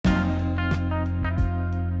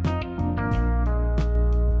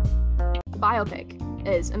biopic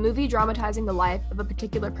is a movie dramatizing the life of a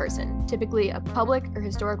particular person, typically a public or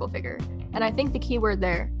historical figure. And I think the key word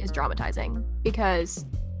there is dramatizing, because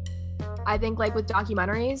I think like with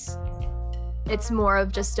documentaries, it's more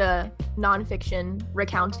of just a nonfiction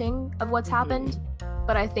recounting of what's happened.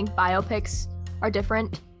 But I think biopics are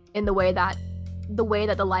different in the way that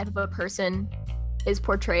the life of a person is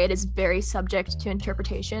portrayed is very subject to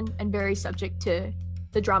interpretation and very subject to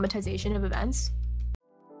the dramatization of events.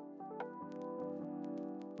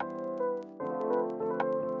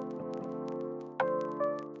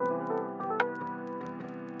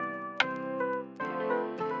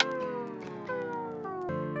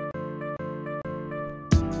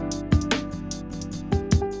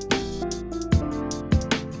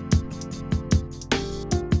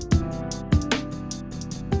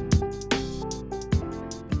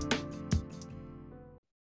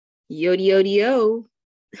 Yo.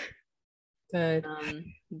 Good.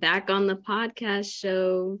 Back on the podcast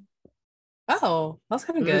show. Oh, that's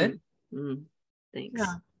kind of good. Thanks.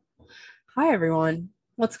 Yeah. Hi, everyone.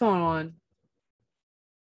 What's going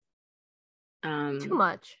on? Too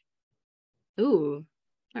much. Ooh.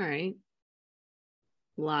 All right.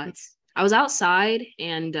 Lots. I was outside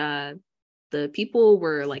and the people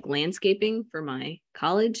were like landscaping for my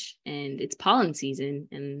college, and it's pollen season,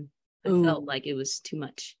 and I felt like it was too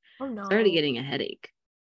much. Oh no. Started getting a headache.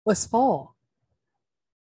 What's fall?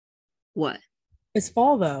 What? It's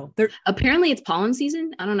fall though. Apparently it's pollen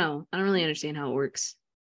season. I don't know. I don't really understand how it works.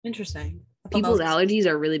 Interesting. People's allergies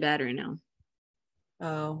are really bad right now.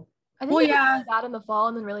 Oh. I think it's really bad in the fall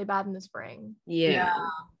and then really bad in the spring. Yeah.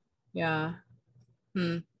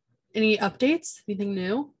 Any updates? Anything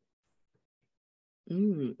new?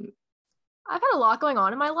 I've had a lot going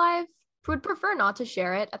on in my life. Would prefer not to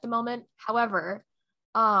share it at the moment. However,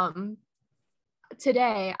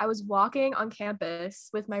 today I was walking on campus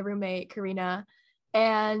with my roommate Karina,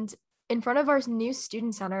 and in front of our new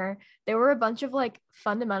student center there were a bunch of like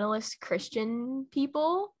fundamentalist Christian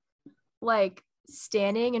people like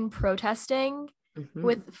standing and protesting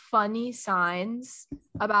with funny signs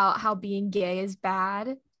about how being gay is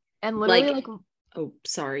bad, and literally like oh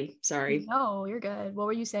sorry no, you're good. What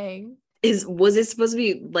were you saying? Was it supposed to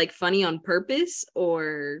be like funny on purpose,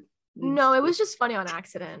 or no, it was just funny on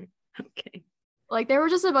accident? Okay. Like there were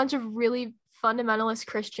just a bunch of really fundamentalist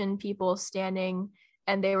Christian people standing,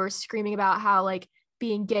 and they were screaming about how like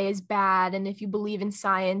being gay is bad, and if you believe in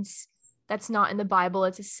science that's not in the Bible,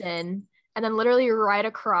 it's a sin. And then literally right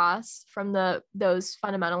across from those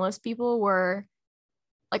fundamentalist people were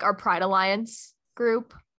like our Pride Alliance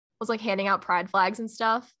group was like handing out pride flags and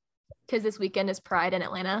stuff, because this weekend is Pride in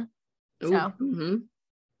Atlanta. So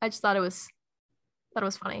I just thought it was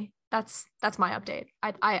funny. That's my update.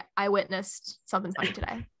 I witnessed something funny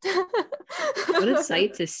today. What a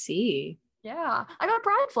sight to see. Yeah, I got a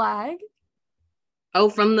pride flag. Oh,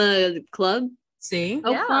 from the club? See?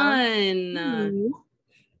 Oh, yeah. Fun.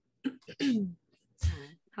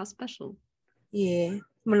 How special. Yeah.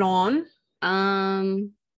 Malone.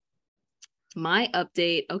 My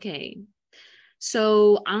update. Okay.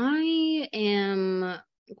 So I am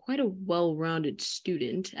quite a well-rounded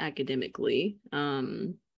student academically.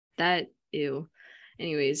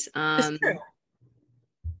 Anyways, It's true.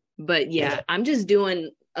 but yeah, I'm just doing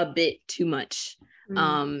a bit too much.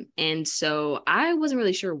 And so I wasn't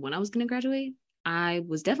really sure when I was going to graduate. I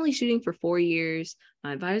was definitely shooting for 4 years.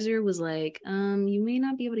 My advisor was like, you may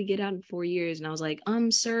not be able to get out in 4 years. And I was like,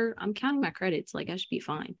 sir, I'm counting my credits. Like I should be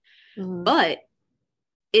fine. But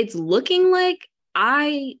it's looking like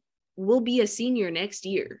I will be a senior next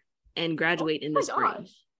year and graduate in the spring.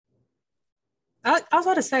 Gosh. I was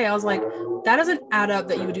about to say, I was like, that doesn't add up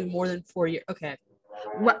that you would do more than 4 years. Okay.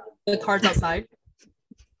 What? The cards outside.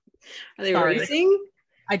 Are they racing?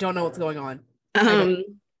 I don't know what's going on.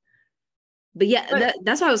 But yeah,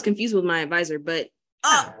 that's why I was confused with my advisor. But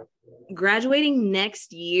graduating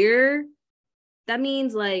next year, that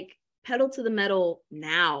means like pedal to the metal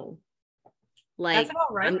now. Like that's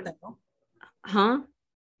about right, though. Huh?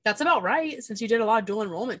 That's about right, since you did a lot of dual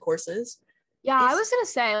enrollment courses. Yeah, I was gonna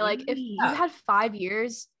say, like, if you had 5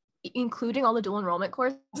 years, including all the dual enrollment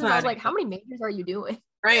courses, I was like, how many majors are you doing?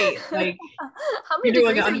 Right, like how many you're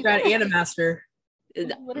doing an undergrad and a master.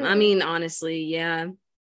 I mean, honestly, yeah.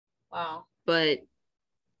 Wow. But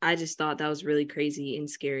I just thought that was really crazy and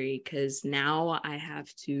scary, because now I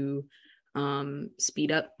have to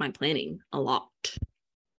speed up my planning a lot.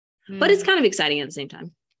 But it's kind of exciting at the same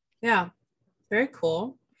time. Yeah, very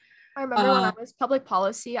cool. I remember when I was public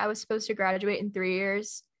policy, I was supposed to graduate in 3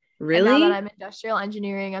 years. Really? And now that I'm industrial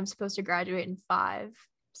engineering, I'm supposed to graduate in 5.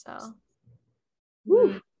 So.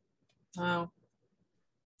 Wow.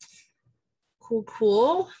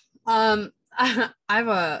 Cool. I have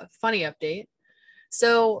a funny update.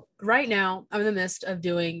 So right now I'm in the midst of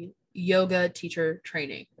doing yoga teacher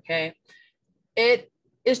training. Okay. It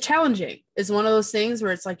is challenging. It's one of those things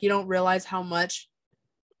where it's like you don't realize how much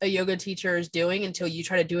a yoga teacher is doing until you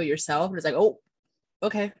try to do it yourself. And it's like, oh,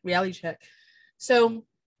 okay, reality check. So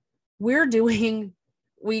we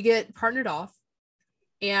get partnered off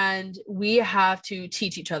and we have to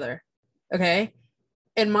teach each other. Okay.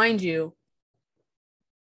 And mind you,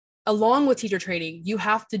 along with teacher training, you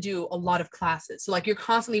have to do a lot of classes. So like you're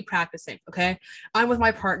constantly practicing. Okay. I'm with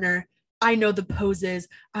my partner. I know the poses.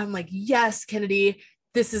 I'm like, yes, Kennedy,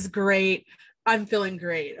 this is great. I'm feeling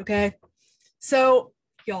great. Okay. So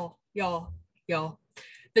y'all,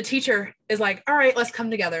 the teacher is like, all right, let's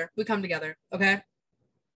come together. We come together. Okay.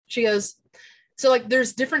 She goes, so like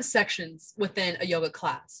there's different sections within a yoga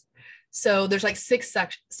class. So there's like 6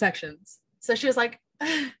 sections. So she was like,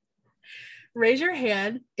 raise your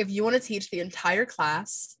hand if you want to teach the entire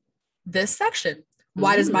class this section.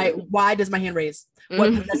 Why does my hand raise?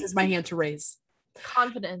 What possesses my hand to raise?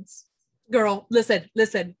 Confidence. Girl, listen.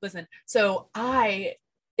 So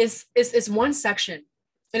it's one section,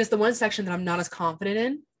 and it's the one section that I'm not as confident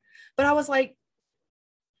in. But I was like,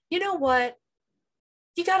 you know what?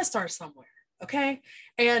 You got to start somewhere, okay?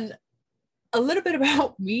 And a little bit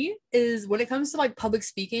about me is when it comes to like public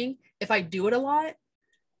speaking, if I do it a lot,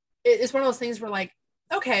 it's one of those things where like,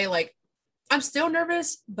 okay, like I'm still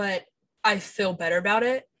nervous, but I feel better about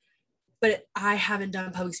it. But I haven't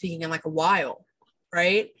done public speaking in like a while,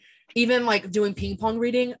 right? Even like doing ping pong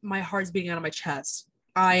reading, my heart's beating out of my chest.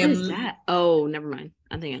 What is that? Oh, never mind.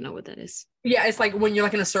 I think I know what that is. Yeah, it's like when you're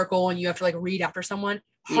like in a circle and you have to like read after someone.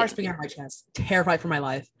 Heart's beating out of my chest. Terrified for my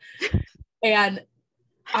life. And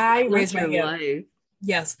I raised my hand.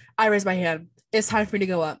 Yes, I raised my hand. It's time for me to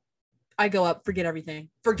go up. I go up, forget everything.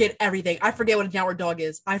 I forget what a downward dog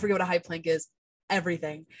is. I forget what a high plank is.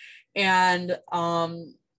 Everything. And I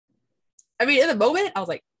mean, in the moment, I was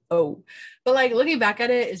like, oh. But like looking back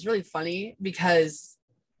at it is really funny because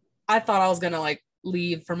I thought I was gonna like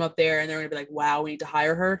leave from up there and they're gonna be like, wow, we need to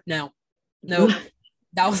hire her. No,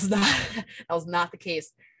 that was not the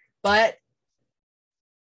case. But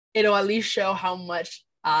it'll at least show how much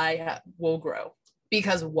I will grow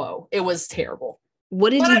because whoa, it was terrible.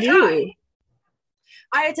 What did you do?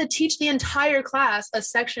 I had to teach the entire class a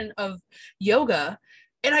section of yoga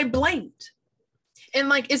and I blanked. And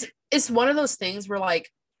like, it's one of those things where like,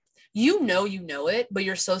 you know it, but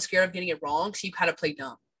you're so scared of getting it wrong. So you kind of play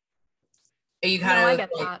dumb. And you kind of,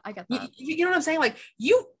 I get that. You know what I'm saying? Like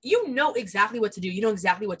you know exactly what to do. You know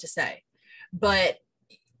exactly what to say, but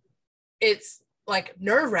it's like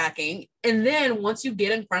nerve wracking. And then once you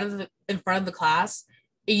get in front of the class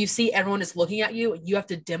and you see everyone is looking at you, you have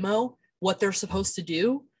to demo what they're supposed to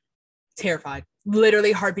do. Terrified,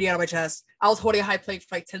 literally heart beating out of my chest. I was holding a high plank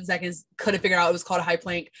for like 10 seconds. Couldn't figure out it was called a high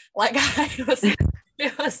plank. Like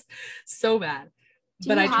it was so bad.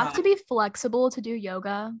 Do you have to be flexible to do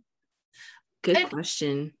yoga? Good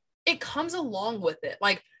question. It comes along with it.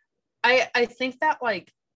 Like, I think that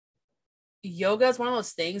like yoga is one of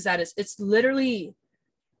those things that it's literally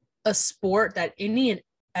a sport that any and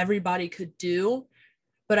everybody could do.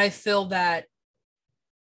 But I feel that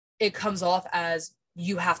it comes off as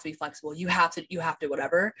you have to be flexible. You have to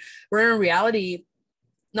whatever. Where in reality,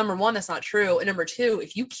 number one, that's not true. And number two,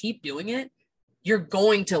 if you keep doing it, you're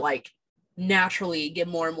going to like naturally get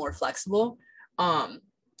more and more flexible.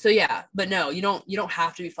 So yeah, but no, you don't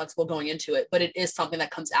have to be flexible going into it, but it is something that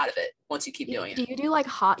comes out of it once you keep doing it. Do you do like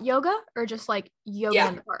hot yoga or just like yoga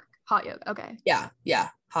in the park? Hot yoga. Okay. Yeah.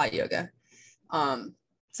 Hot yoga.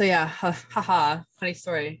 So yeah, funny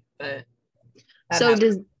story, but so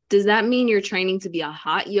does that mean you're training to be a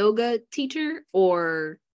hot yoga teacher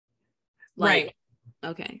or like, right?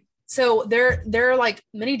 Okay. So there are like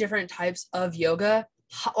many different types of yoga.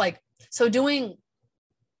 Like so doing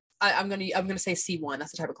I'm gonna say C1.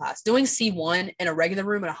 That's the type of class. Doing C1 in a regular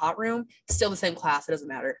room and a hot room, still the same class. It doesn't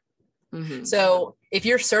matter. Mm-hmm. So if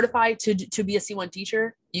you're certified to be a C1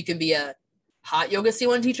 teacher, you can be a hot yoga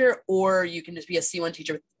C1 teacher, or you can just be a C1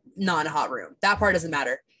 teacher with not a hot room. That part doesn't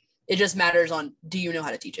matter. It just matters on, do you know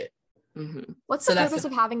how to teach it? Mm-hmm. What's the purpose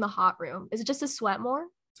of having the hot room? Is it just to sweat more?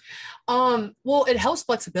 Well, it helps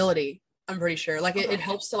flexibility. I'm pretty sure. Like it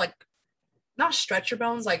helps to like not stretch your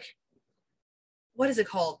bones. Like what is it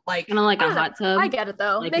called? Like kind of like a hot tub. I get it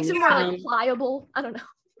though. Like, it makes it more like pliable. I don't know.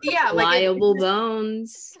 Yeah, pliable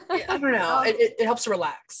bones. I don't know. It helps to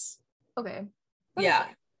relax. Okay. Yeah,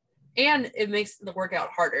 and it makes the workout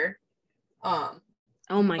harder. Oh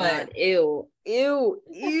my god! Ew.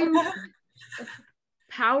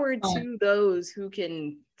 Power to those who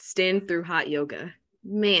can stand through hot yoga.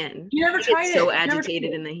 Man, you never tried it. So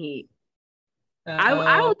agitated in the heat.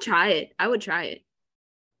 I will try it. I would try it.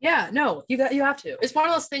 Yeah, no, you have to. It's one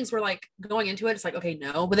of those things where like going into it, it's like, okay,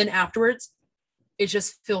 no, but then afterwards, it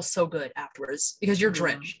just feels so good afterwards because you're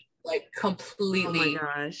drenched, like completely. Oh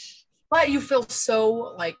my gosh. But you feel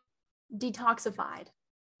so like detoxified.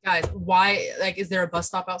 Guys, why, like, is there a bus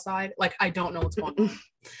stop outside? Like, I don't know what's going on.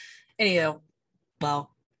 Anyhow,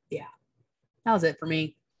 well, yeah, that was it for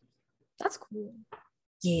me. That's cool.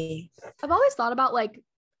 Yeah. I've always thought about like,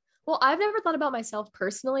 well, I've never thought about myself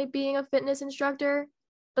personally being a fitness instructor,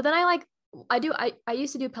 but then I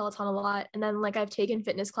used to do Peloton a lot, and then like I've taken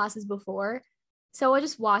fitness classes before. So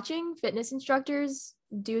just watching fitness instructors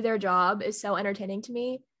do their job is so entertaining to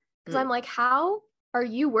me because I'm like, how are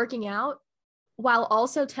you working out while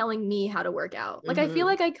also telling me how to work out? Like, I feel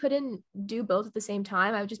like I couldn't do both at the same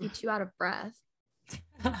time. I would just be too out of breath.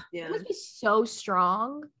 Yeah. It must be so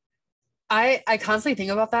strong. I constantly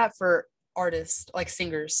think about that for artists, like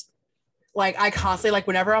singers. Like I constantly, like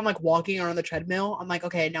whenever I'm like walking or on the treadmill, I'm like,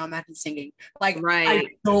 okay, now I'm at singing. Like I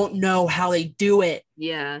don't know how they do it.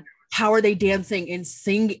 Yeah. How are they dancing and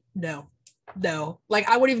sing? No. Like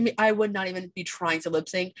I would not even be trying to lip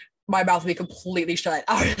sync. My mouth would be completely shut.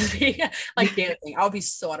 I would just be like dancing. I would be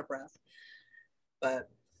so out of breath. But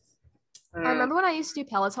I remember when I used to do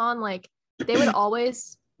Peloton, like they would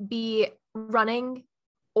always be running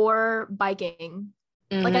or biking,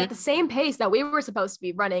 like at the same pace that we were supposed to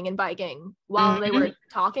be running and biking while they were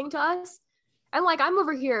talking to us. And like I'm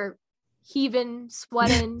over here heaving,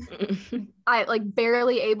 sweating. I like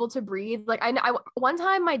barely able to breathe. Like I one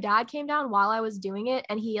time my dad came down while I was doing it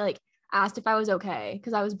and he like asked if I was okay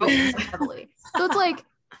because I was breathing so heavily. So it's like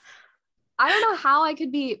I don't know how I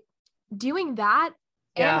could be doing that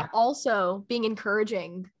and also being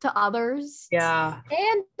encouraging to others. Yeah.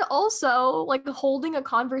 And also like holding a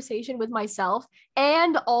conversation with myself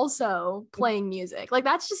and also playing music. Like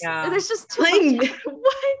that's just there's just playing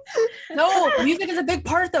what? No, music is a big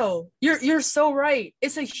part though. You're so right.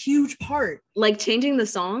 It's a huge part. Like changing the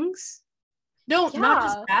songs? No, not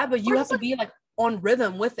just that, but you have to be like on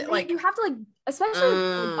rhythm with it. Like you have to like, especially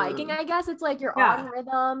with biking, I guess it's like you're on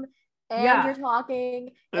rhythm and you're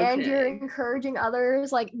talking and you're encouraging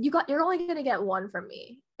others. Like you're only gonna get one from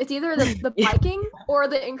me. It's either the biking or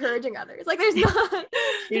the encouraging others. Like there's not.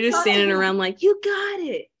 You're just standing around like you got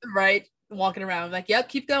it, right? Walking around like, yep,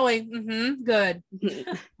 keep going. Good.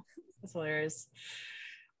 That's hilarious.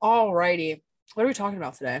 All righty, what are we talking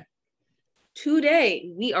about today?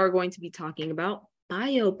 Today we are going to be talking about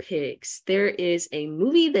biopics. There is a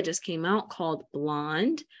movie that just came out called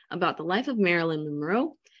Blonde about the life of Marilyn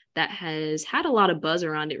Monroe that has had a lot of buzz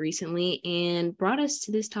around it recently and brought us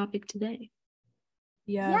to this topic today.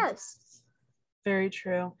 Yes. Very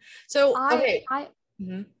true. So, okay. I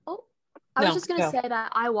was just going to say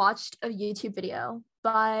that I watched a YouTube video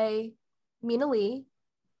by Mina Lee,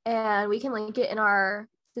 and we can link it in our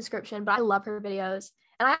description, but I love her videos.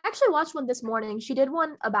 And I actually watched one this morning. She did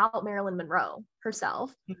one about Marilyn Monroe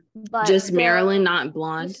herself. But just Marilyn, not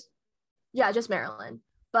Blonde? Just Marilyn.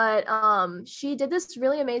 But she did this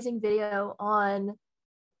really amazing video on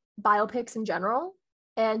biopics in general.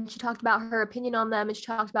 And she talked about her opinion on them. And she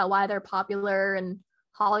talked about why they're popular in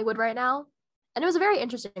Hollywood right now. And it was a very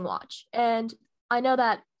interesting watch. And I know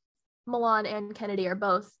that Milan and Kennedy are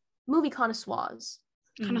both movie connoisseurs.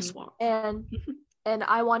 And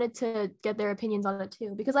I wanted to get their opinions on it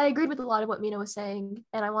too, because I agreed with a lot of what Mina was saying.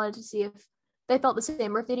 And I wanted to see if they felt the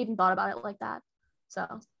same or if they'd even thought about it like that. So,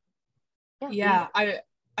 yeah.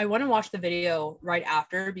 I want to watch the video right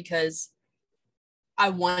after because I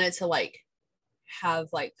wanted to like have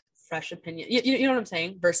like fresh opinion. You know what I'm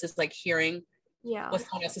saying? Versus like hearing what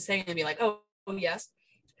someone else is saying and be like, oh yes.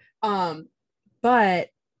 But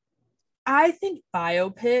I think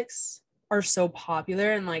biopics are so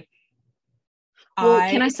popular and like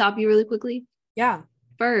can I stop you really quickly? Yeah.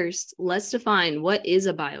 First, let's define what is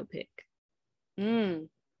a biopic. You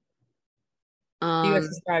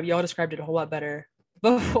y'all described it a whole lot better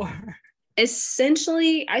before.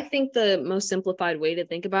 Essentially, I think the most simplified way to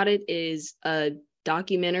think about it is a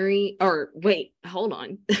documentary, or wait, hold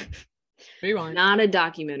on. Rewind. Not a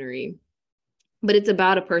documentary, but it's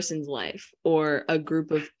about a person's life or a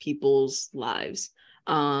group of people's lives.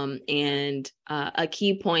 And a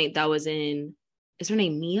key point that was in, is her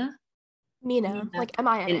name Mina, like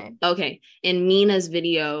Mina. Okay. And Mina's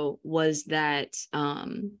video was that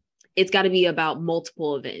it's got to be about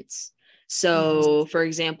multiple events. So for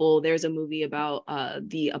example, there's a movie about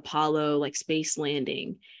the Apollo like space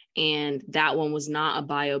landing, and that one was not a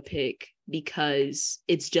biopic because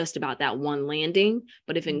it's just about that one landing.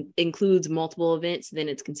 But if it includes multiple events, then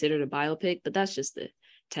it's considered a biopic. But that's just the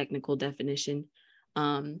technical definition.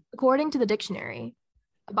 According to the dictionary,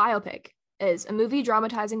 a biopic is a movie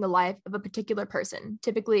dramatizing the life of a particular person,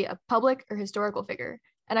 typically a public or historical figure.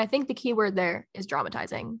 And I think the key word there is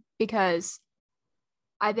dramatizing, because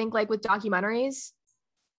I think like with documentaries,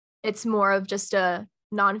 it's more of just a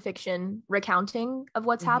nonfiction recounting of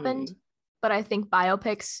what's happened. But I think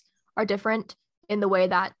biopics are different in the way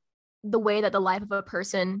that the life of a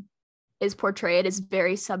person is portrayed is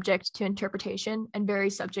very subject to interpretation and very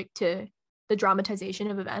subject to the dramatization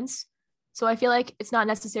of events. So I feel like it's not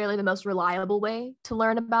necessarily the most reliable way to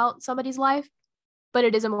learn about somebody's life, but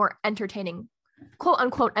it is a more entertaining, quote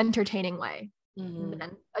unquote, entertaining way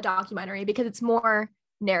than a documentary, because it's more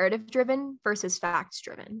narrative driven versus facts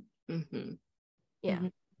driven. Yeah.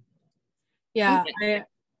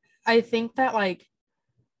 I think that like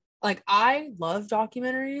I love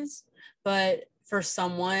documentaries, but for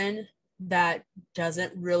someone that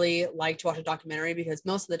doesn't really like to watch a documentary, because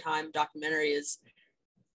most of the time documentary is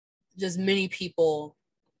just many people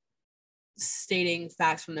stating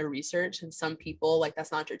facts from their research, and some people like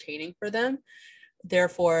that's not entertaining for them.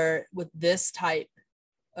 Therefore, with this type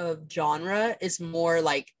of genre, it's more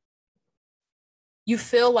like you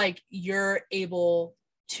feel like you're able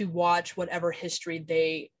to watch whatever history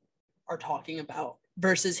they are talking about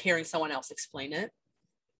versus hearing someone else explain it.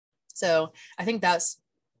 So I think that's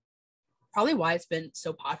probably why it's been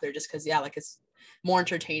so popular, just because like it's more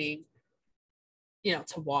entertaining,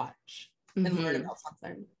 to watch and learn about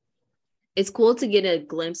something. It's cool to get a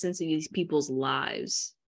glimpse into these people's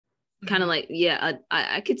lives. Kind of like,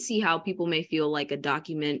 I could see how people may feel like a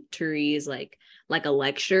documentary is like a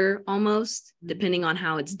lecture almost, depending on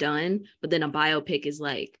how it's done. But then a biopic is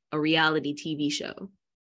like a reality TV show.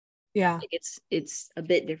 Yeah. Like it's a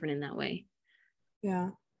bit different in that way.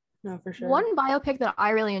 Yeah. No, for sure. One biopic that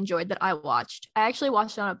I really enjoyed that I actually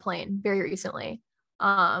watched it on a plane very recently.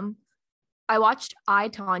 I watched I,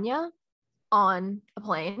 Tonya on a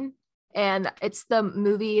plane, and it's the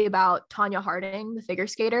movie about Tonya Harding, the figure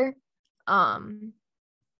skater. And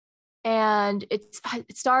it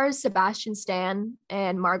stars Sebastian Stan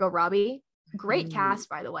and Margot Robbie. Great cast,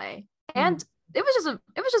 by the way. And it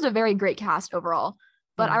was just a very great cast overall.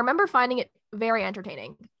 But I remember finding it very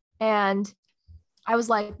entertaining. And I was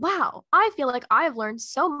like, wow, I feel like I've learned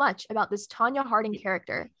so much about this Tonya Harding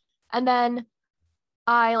character. And then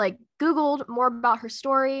I like Googled more about her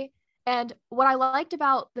story. And what I liked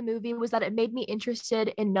about the movie was that it made me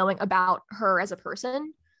interested in knowing about her as a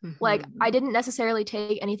person. Like, I didn't necessarily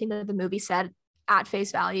take anything that the movie said at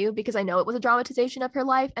face value, because I know it was a dramatization of her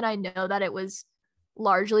life. And I know that it was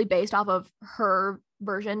largely based off of her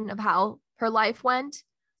version of how her life went.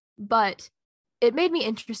 But it made me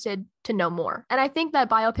interested to know more. And I think that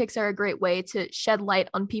biopics are a great way to shed light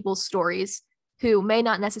on people's stories who may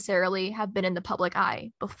not necessarily have been in the public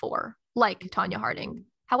eye before, like Tonya Harding.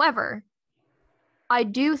 However, I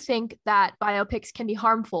do think that biopics can be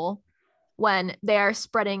harmful when they are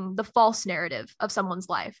spreading the false narrative of someone's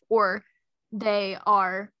life, or they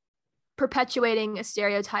are perpetuating a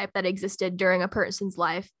stereotype that existed during a person's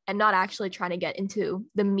life and not actually trying to get into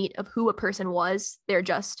the meat of who a person was. They're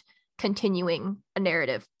just continuing a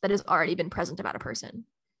narrative that has already been present about a person.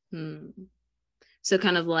 So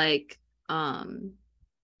kind of like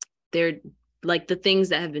they're like the things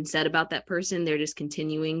that have been said about that person, they're just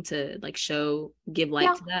continuing to like give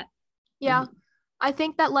light to that. I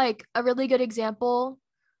think that like a really good example,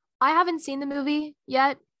 I haven't seen the movie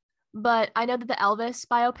yet, but I know that the Elvis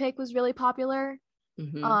biopic was really popular.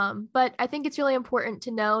 But I think it's really important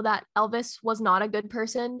to know that Elvis was not a good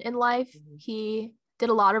person in life. He did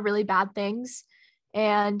a lot of really bad things,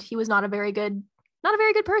 and he was not a very good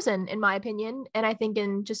person, in my opinion. And I think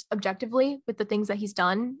in just objectively with the things that he's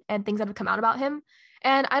done and things that have come out about him.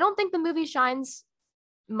 And I don't think the movie shines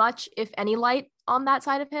much, if any, light on that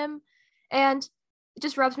side of him. And it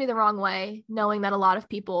just rubs me the wrong way, knowing that a lot of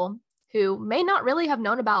people who may not really have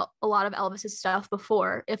known about a lot of Elvis's stuff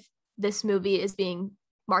before, if this movie is being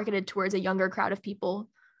marketed towards a younger crowd of people,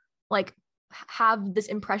 like have this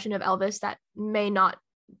impression of Elvis that may not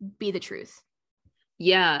be the truth.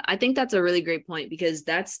 Yeah, I think that's a really great point, because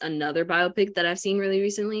that's another biopic that I've seen really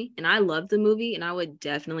recently, and I love the movie, and I would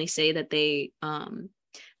definitely say that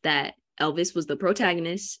that Elvis was the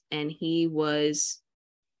protagonist and he was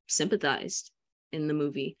sympathized in the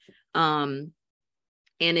movie. And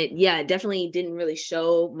it definitely didn't really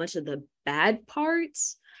show much of the bad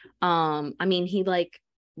parts. I mean, he like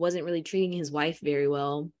wasn't really treating his wife very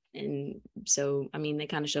well, and so I mean they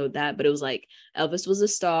kind of showed that, but it was like Elvis was a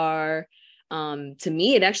star. to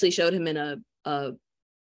me, it actually showed him in a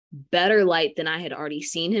better light than I had already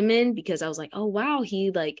seen him in, because I was like, oh wow,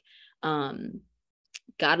 he like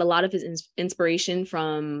got a lot of his inspiration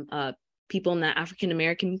from people in the African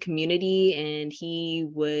American community, and he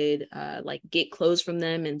would like get clothes from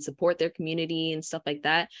them and support their community and stuff like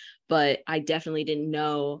that. But I definitely didn't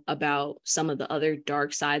know about some of the other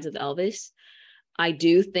dark sides of Elvis. I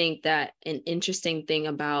do think that an interesting thing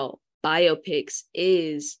about biopics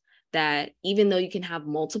is that even though you can have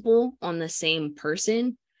multiple on the same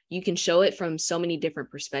person, you can show it from so many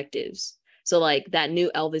different perspectives. So like that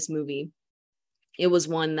new Elvis movie, it was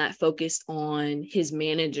one that focused on his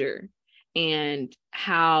manager and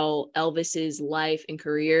how Elvis's life and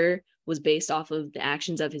career was based off of the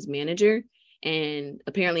actions of his manager. And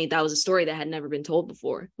apparently that was a story that had never been told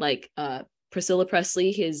before. Like Priscilla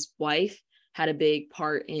Presley, his wife, had a big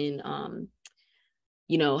part in,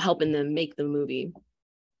 helping them make the movie.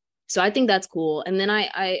 So I think that's cool. And then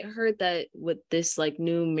I heard that with this like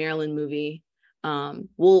new Marilyn movie,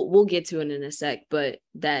 we'll get to it in a sec, but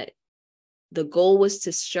that the goal was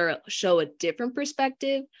to show a different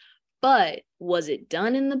perspective, but was it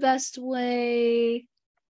done in the best way?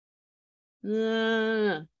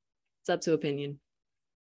 It's up to opinion.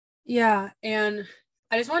 Yeah, and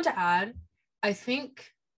I just wanted to add, I think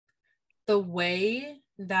the way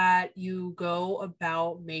that you go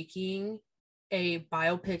about making a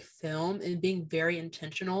biopic film and being very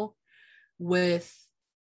intentional with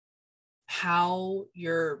how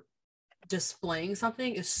you're displaying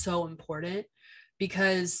something is so important,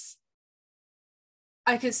 because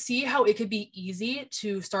I could see how it could be easy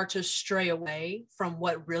to start to stray away from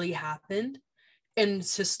what really happened and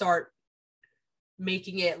to start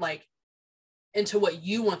making it like into what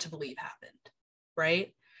you want to believe happened,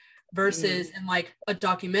 right? Versus in like a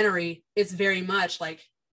documentary, it's very much like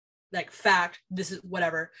fact, this is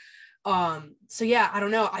whatever. So yeah, I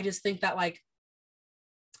don't know. I just think that like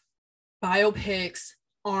biopics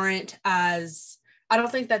aren't as, I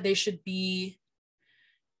don't think that they should be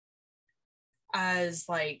as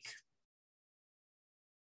like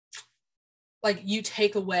you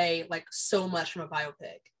take away like so much from a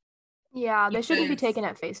biopic. Yeah, they shouldn't be taken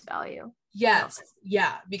at face value. Yes,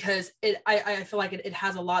 yeah, because I feel like it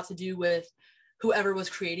has a lot to do with whoever was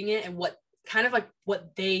creating it and what kind of like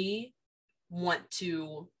what they want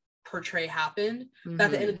to portray happened. But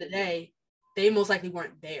at the end of the day, they most likely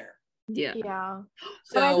weren't there. Yeah.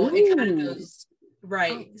 So it kind of goes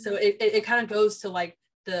right. So it kind of goes to like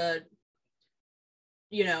the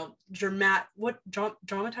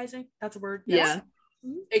dramatizing. That's a word. Yeah.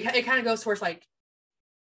 It kind of goes towards like,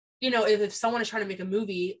 if someone is trying to make a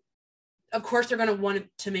movie, of course they're going to want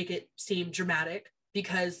to make it seem dramatic,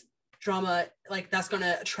 because drama, like, that's going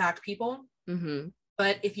to attract people.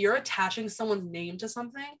 But if you're attaching someone's name to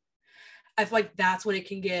something, I feel like that's when it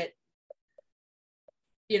can get,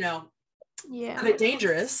 a bit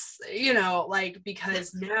dangerous, like,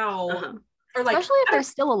 because now, or like, especially if they're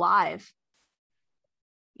still alive.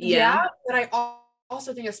 Yeah, but I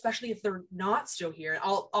also think, especially if they're not still here,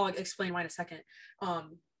 I'll explain why in a second.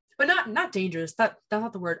 But not dangerous. That's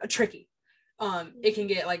not the word. Tricky. It can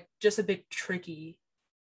get like just a bit tricky,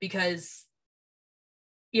 because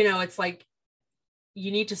it's like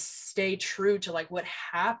you need to stay true to like what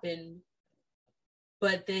happened,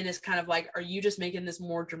 but then it's kind of like, are you just making this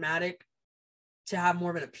more dramatic to have more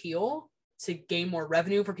of an appeal, to gain more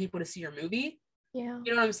revenue for people to see your movie? Yeah,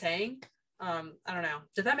 you know what I'm saying? I don't know.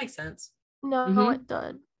 Did that make sense? No, it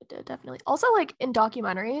did. It did, definitely. Also, like in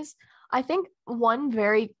documentaries, I think one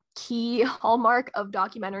very key hallmark of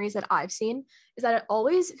documentaries that I've seen is that it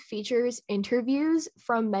always features interviews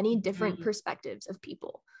from many different perspectives of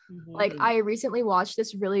people. Like, I recently watched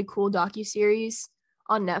this really cool docuseries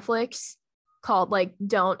on Netflix called like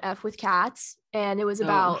Don't F with Cats, and it was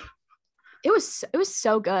about it was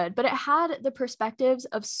so good, but it had the perspectives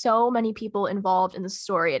of so many people involved in the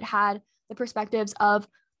story. It had the perspectives of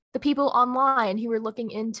the people online who were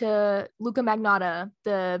looking into Luca Magnotta,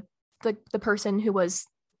 the person who was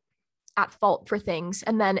at fault for things.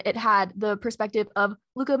 And then it had the perspective of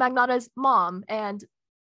Luca Magnotta's mom and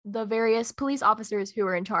the various police officers who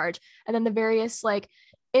were in charge. And then the various like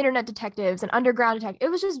internet detectives and underground detectives. It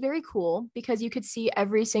was just very cool because you could see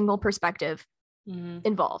every single perspective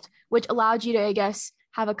involved, which allowed you to, I guess,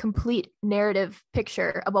 have a complete narrative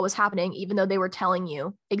picture of what was happening, even though they were telling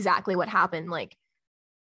you exactly what happened, like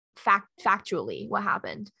factually what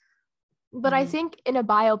happened. But I think in a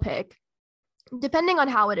biopic, depending on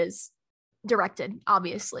how it is directed,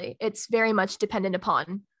 obviously, it's very much dependent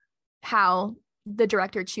upon how the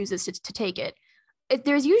director chooses to take it.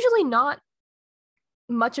 There's usually not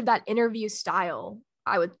much of that interview style,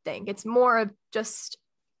 I would think. It's more of just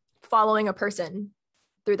following a person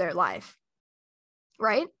through their life,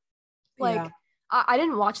 right? Like, Yeah. I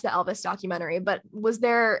didn't watch the Elvis documentary, but was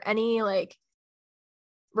there any like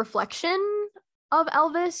reflection of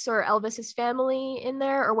Elvis or Elvis's family in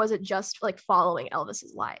there, or was it just like following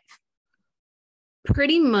Elvis's life?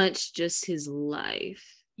 Pretty much just his life.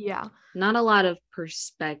 Yeah. Not a lot of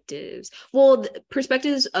perspectives. Well,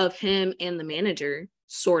 perspectives of him and the manager,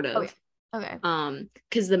 sort of. Oh, yeah. Okay.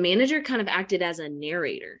 Because the manager kind of acted as a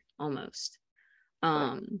narrator almost.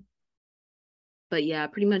 But yeah,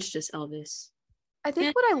 pretty much just Elvis. I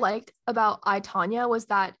think what I liked about I, Tonya was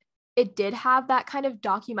that it did have that kind of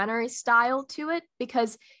documentary style to it,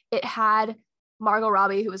 because it had Margot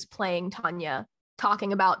Robbie, who was playing Tonya,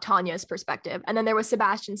 talking about Tonya's perspective. And then there was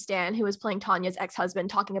Sebastian Stan, who was playing Tonya's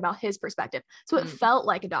ex-husband, talking about his perspective. So it felt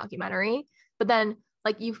like a documentary, but then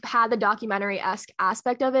like you had the documentary-esque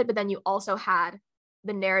aspect of it, but then you also had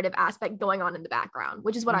the narrative aspect going on in the background,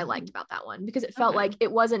 which is what I liked about that one, because it felt like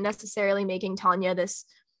it wasn't necessarily making Tonya this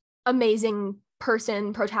amazing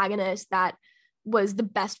person protagonist that was the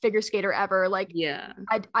best figure skater ever. Like, yeah,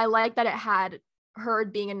 I like that it had her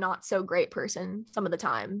being a not so great person some of the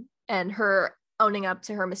time, and her owning up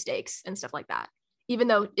to her mistakes and stuff like that, even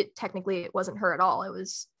though it wasn't her at all, it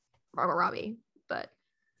was Margot Robbie. But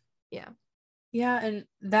yeah, and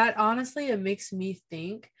that honestly, it makes me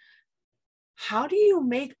think, how do you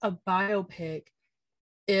make a biopic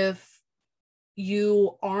if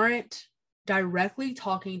you aren't directly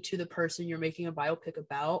talking to the person you're making a biopic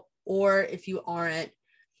about, or if you aren't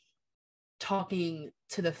talking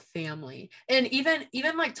to the family, and even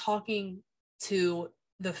like talking to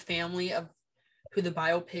the family of who the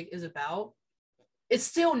biopic is about, it's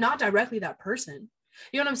still not directly that person.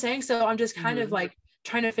 You know what I'm saying? So I'm just kind of like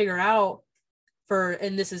trying to figure out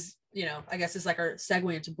and this is, I guess it's like our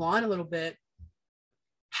segue into Blonde a little bit.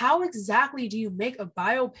 How exactly do you make a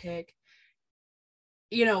biopic,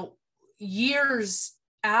 years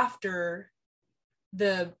after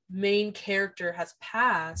the main character has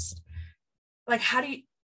passed? Like, how do you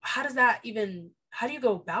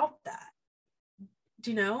go about that?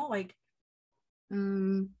 Do you know? Like,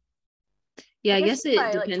 yeah, I guess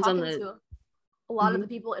it depends on a lot of the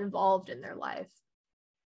people involved in their life.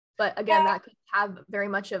 But again, that could have very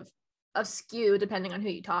much of a skew depending on who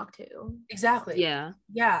you talk to. Exactly. Yeah.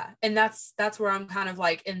 And that's where I'm kind of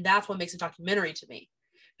like, and that's what makes a documentary to me,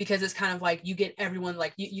 because it's kind of like you get everyone,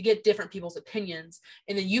 like you get different people's opinions,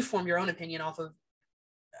 and then you form your own opinion off of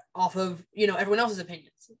everyone else's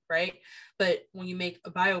opinions, right? But when you make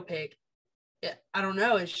a biopic, I don't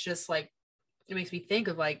know, it's just like, it makes me think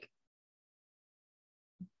of like,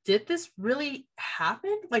 did this really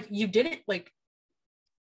happen? Like, you didn't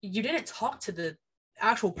talk to the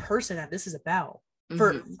actual person that this is about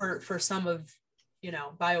for some of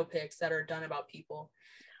biopics that are done about people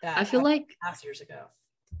that I feel like past years ago.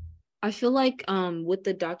 I feel like with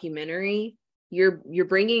the documentary, you're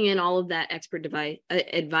bringing in all of that expert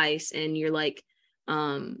advice, and you're like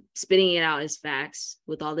spitting it out as facts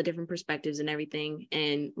with all the different perspectives and everything.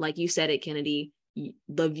 And like you said it, Kennedy,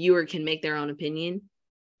 the viewer can make their own opinion.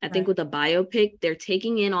 I think with a biopic, they're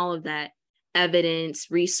taking in all of that evidence,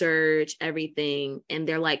 research, everything, and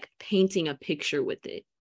they're like painting a picture with it.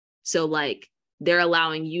 So like they're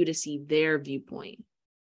allowing you to see their viewpoint.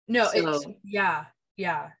 So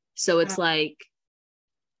it's like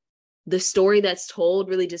the story that's told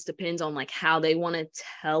really just depends on like how they want to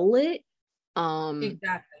tell it.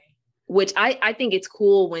 Exactly. Which I think it's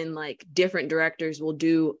cool when like different directors will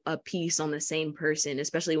do a piece on the same person,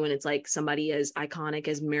 especially when it's like somebody as iconic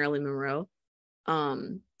as Marilyn Monroe.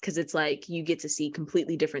 Because it's like you get to see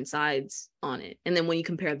completely different sides on it. And then when you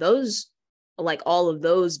compare those, like all of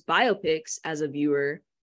those biopics as a viewer,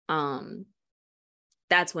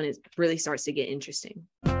 that's when it really starts to get interesting.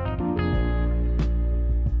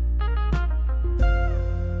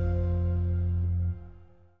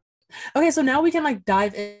 Okay, so now we can like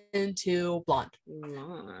dive into Blonde.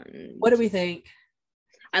 What do we think?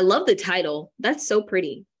 I love the title. That's so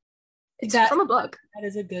pretty. It's from a book. That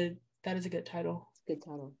is a good title. Good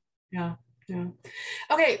title. Yeah.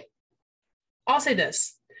 Okay, I'll say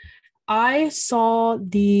this. I saw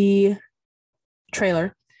the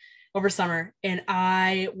trailer over summer and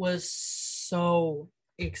I was so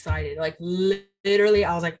excited. Like literally,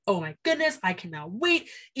 I was like, oh my goodness, I cannot wait.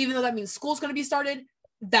 Even though that means school's going to be started,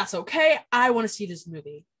 that's okay. I want to see this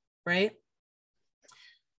movie, right?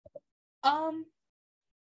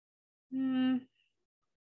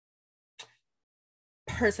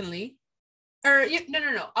 Personally, or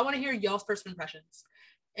no. I want to hear y'all's first impressions,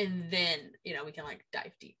 and then we can like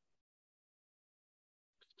dive deep.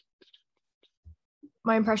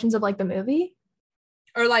 My impressions of like the movie?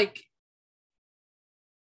 Or like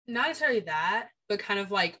not necessarily that, but kind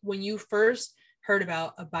of like when you first heard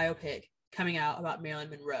about a biopic coming out about Marilyn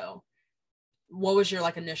Monroe, what was your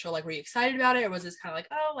like initial, like, were you excited about it, or was this kind of like,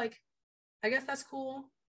 oh, like, I guess that's cool?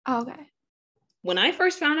 Oh, okay. When I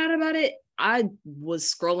first found out about it, I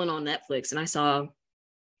was scrolling on Netflix and I saw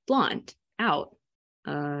Blonde out,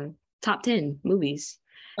 top 10 movies.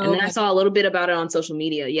 And then I saw a little bit about it on social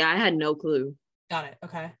media. Yeah, I had no clue. Got it.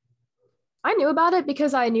 Okay. I knew about it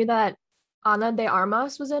because I knew that Ana de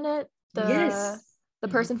Armas was in it, the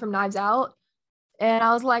person from Knives Out. And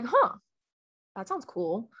I was like, huh, that sounds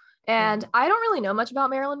cool. And I don't really know much about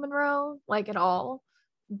Marilyn Monroe, like, at all.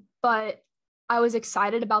 But I was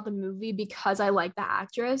excited about the movie because I like the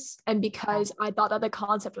actress and because I thought that the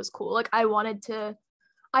concept was cool. Like, I wanted to,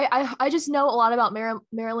 I just know a lot about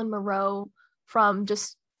Marilyn Monroe from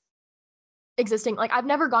just existing. Like, I've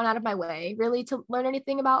never gone out of my way really to learn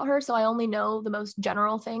anything about her, so I only know the most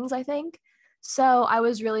general things, I think. So I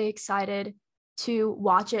was really excited to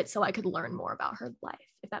watch it so I could learn more about her life,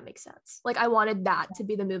 if that makes sense. Like, I wanted that to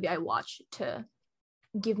be the movie I watched to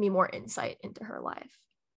give me more insight into her life.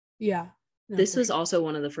 Yeah. No, this was also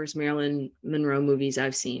one of the first Marilyn Monroe movies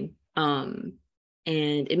I've seen. And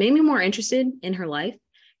it made me more interested in her life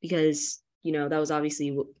because, you know, that was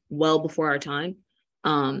obviously well before our time.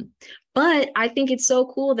 But I think it's so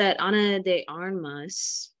cool that Ana de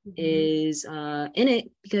Armas is in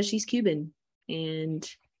it because she's Cuban, and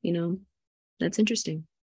you know, that's interesting.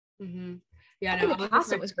 Yeah, no, the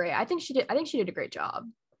casting was great. I think she did a great job.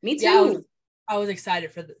 Me too. Yeah, I was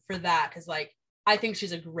excited for that because, like, I think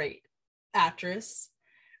she's a great actress.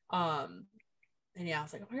 And yeah, I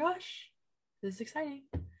was like, oh my gosh, this is exciting.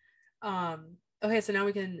 Okay, so now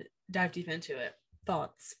we can dive deep into it.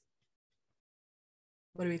 Thoughts?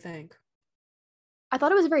 What do we think? I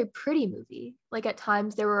thought it was a very pretty movie. Like, at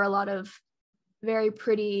times there were a lot of very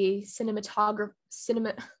pretty cinematography.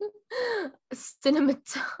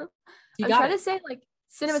 I'm trying to say like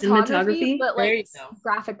cinematography, but like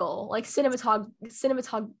graphical, like cinematog.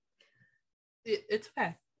 It's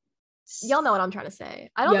okay. Y'all know what I'm trying to say.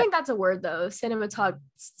 I don't think that's a word though.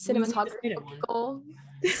 Cinematographical.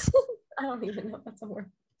 I don't even know if that's a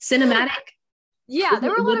word. Cinematic. Yeah, there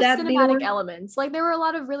were a lot of cinematic elements. Like, there were a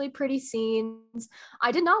lot of really pretty scenes.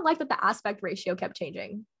 I did not like that the aspect ratio kept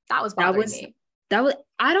changing. That was bothering me.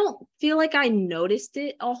 I don't feel like I noticed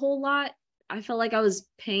it a whole lot. I felt like I was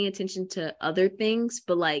paying attention to other things,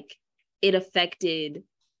 but like it affected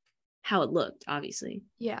how it looked, obviously.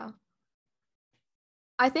 Yeah.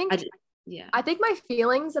 I think my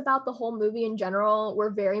feelings about the whole movie in general were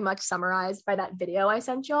very much summarized by that video I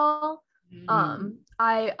sent y'all.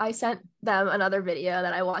 I sent them another video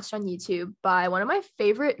that I watched on YouTube by one of my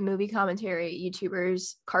favorite movie commentary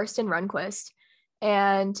YouTubers, Karsten Runquist.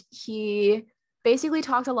 And he basically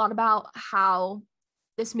talked a lot about how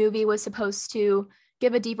this movie was supposed to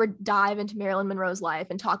give a deeper dive into Marilyn Monroe's life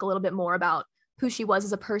and talk a little bit more about who she was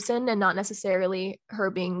as a person and not necessarily her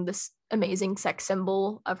being this amazing sex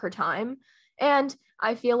symbol of her time. And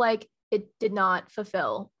I feel like it did not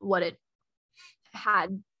fulfill what it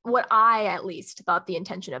had, what I at least thought the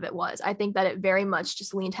intention of it was. I think that it very much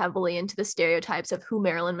just leaned heavily into the stereotypes of who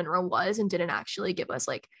Marilyn Monroe was and didn't actually give us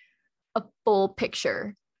like a full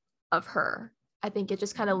picture of her. I think it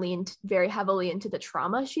just kind of leaned very heavily into the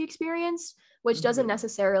trauma she experienced, which doesn't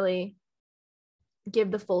necessarily give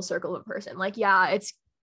the full circle of a person. Like, yeah,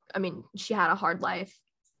 she had a hard life,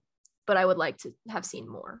 but I would like to have seen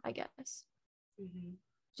more, I guess.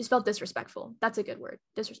 Just felt disrespectful. That's a good word.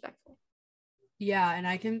 Disrespectful. Yeah, and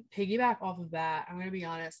I can piggyback off of that. I'm going to be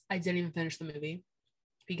honest. I didn't even finish the movie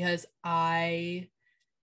because I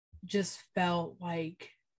just felt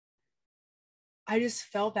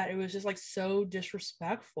that it was just like so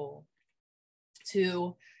disrespectful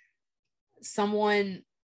to someone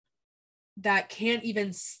that can't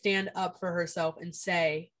even stand up for herself and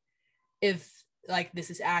say if like this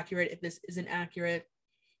is accurate, if this isn't accurate.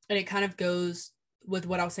 And it kind of goes with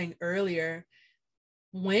what I was saying earlier.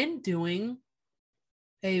 When doing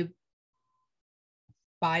a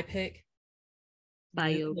biopic,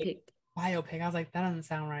 I was like, that doesn't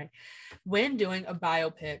sound right. When doing a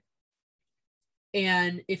biopic,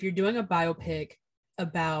 and if you're doing a biopic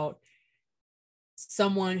about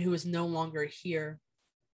someone who is no longer here,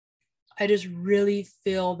 I just really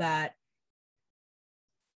feel that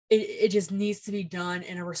it just needs to be done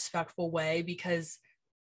in a respectful way because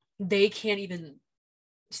they can't even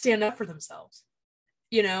stand up for themselves,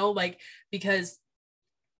 you know, like, because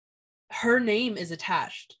her name is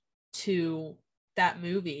attached to that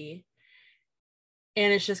movie.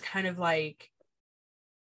 And it's just kind of like,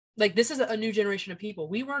 like this is a new generation of people.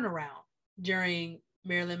 We weren't around during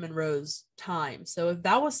Marilyn Monroe's time. So if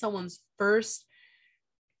that was someone's first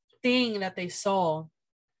thing that they saw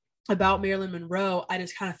about Marilyn Monroe, I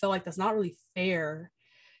just kind of felt like that's not really fair,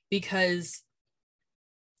 because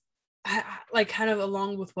like kind of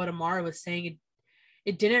along with what Amara was saying,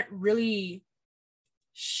 it didn't really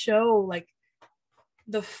show like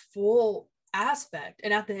the full aspect.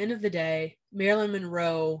 And at the end of the day, Marilyn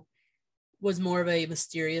Monroe was more of a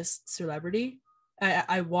mysterious celebrity.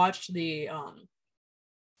 I watched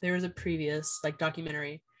there was a previous like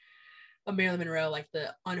documentary of Marilyn Monroe, like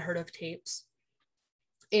the Unheard of tapes,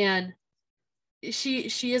 and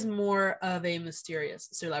she is more of a mysterious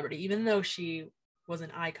celebrity, even though she was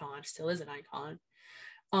an icon, still is an icon.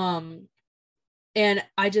 And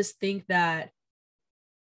I just think that,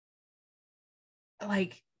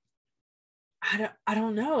 like, I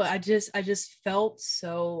don't know. I just felt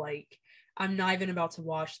so like I'm not even about to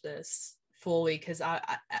watch this fully, because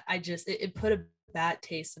I just it put a bad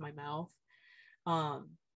taste in my mouth.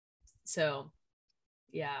 So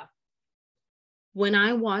yeah. When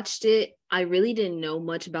I watched it, I really didn't know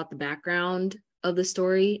much about the background of the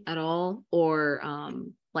story at all, or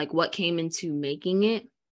like what came into making it.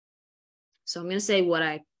 So I'm gonna say what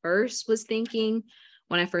I first was thinking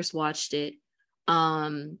when I first watched it.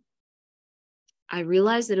 I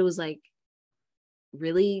realized that it was like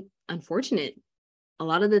really unfortunate. A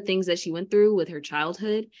lot of the things that she went through with her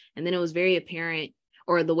childhood, and then it was very apparent,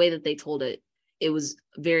 or the way that they told it, it was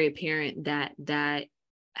very apparent that that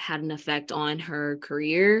had an effect on her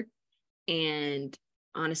career and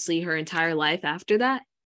honestly her entire life after that.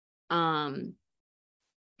 And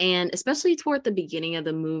especially toward the beginning of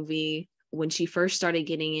the movie, when she first started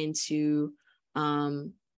getting into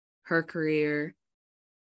her career,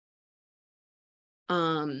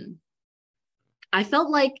 I felt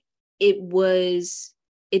like it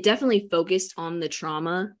definitely focused on the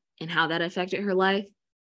trauma and how that affected her life,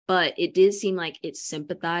 but it did seem like it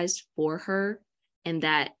sympathized for her, and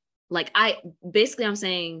that like I'm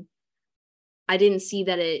saying I didn't see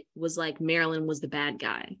that it was like Marilyn was the bad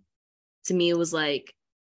guy. To me, it was like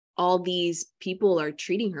all these people are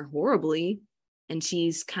treating her horribly, and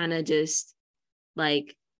she's kind of just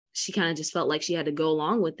like, she kind of just felt like she had to go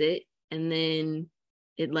along with it, and then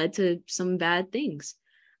it led to some bad things.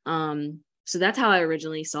 So that's how I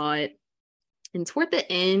originally saw it. And toward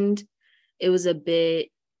the end, it was a bit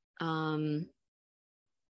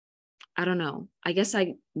I don't know. I guess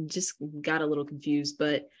I just got a little confused,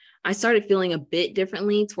 but I started feeling a bit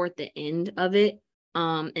differently toward the end of it.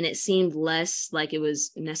 And it seemed less like it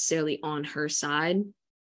was necessarily on her side.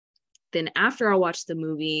 Then after I watched the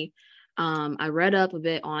movie, I read up a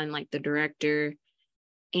bit on like the director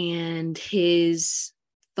and his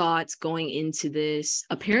thoughts going into this.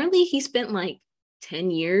 Apparently he spent like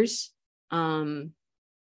 10 years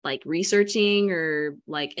like researching or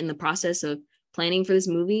like in the process of planning for this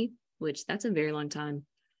movie, which that's a very long time.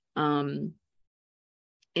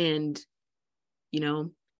 And you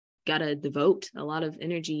know, gotta devote a lot of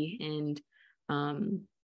energy and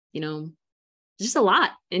you know, just a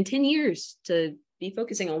lot in 10 years to be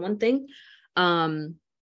focusing on one thing.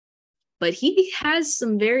 But he has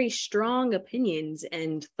some very strong opinions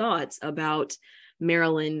and thoughts about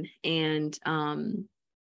Marilyn, and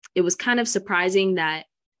it was kind of surprising that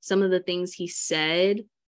some of the things he said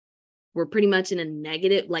were pretty much in a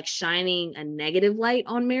negative, like shining a negative light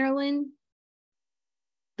on Marilyn.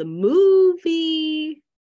 The movie,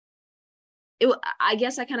 I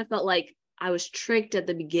guess I kind of felt like I was tricked at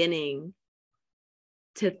the beginning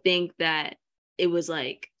to think that it was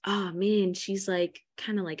like, oh man, she's like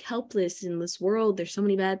kind of like helpless in this world. There's so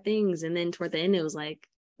many bad things. And then toward the end, it was like,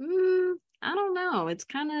 I don't know. It's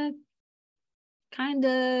kind of, I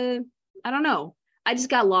don't know. I just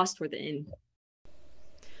got lost toward the end.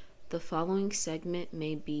 The following segment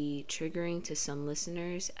may be triggering to some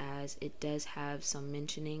listeners, as it does have some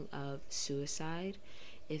mentioning of suicide.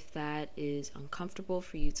 If that is uncomfortable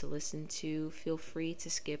for you to listen to, feel free to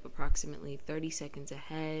skip approximately 30 seconds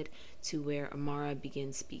ahead to where Amara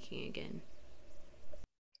begins speaking again.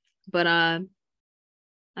 But I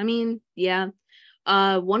mean, yeah.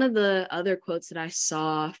 One of the other quotes that I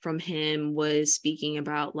saw from him was speaking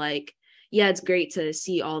about like, yeah, it's great to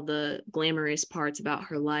see all the glamorous parts about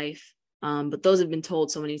her life, but those have been told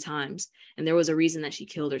so many times, and there was a reason that she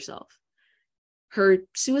killed herself. Her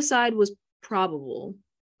suicide was probable,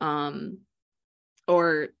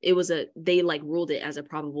 or it was they like ruled it as a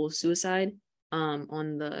probable suicide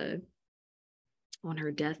on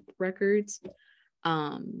her death records,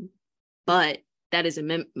 but that is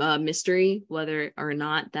a mystery whether or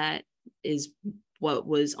not that is what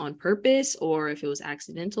was on purpose or if it was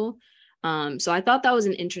accidental. So I thought that was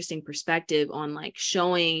an interesting perspective on like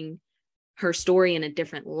showing her story in a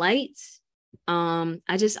different light. I'm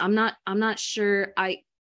not sure. I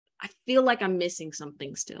feel like I'm missing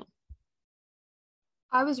something still.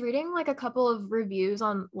 I was reading like a couple of reviews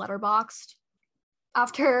on Letterboxd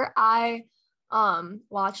after I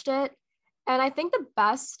watched it, and I think the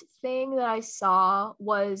best thing that I saw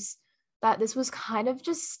was that this was kind of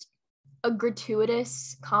just a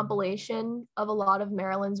gratuitous compilation of a lot of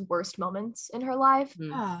Marilyn's worst moments in her life.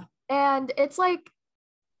 Ah. And it's like,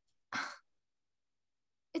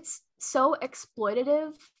 it's so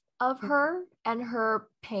exploitative of her and her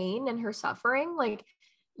pain and her suffering. Like,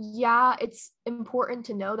 yeah, it's important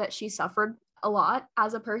to know that she suffered a lot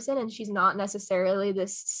as a person and she's not necessarily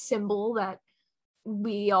this symbol that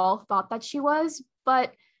we all thought that she was,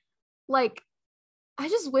 but like, I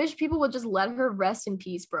just wish people would just let her rest in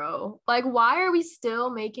peace, bro. Like, why are we still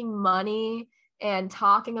making money and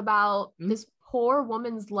talking about this poor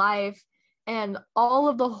woman's life and all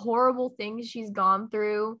of the horrible things she's gone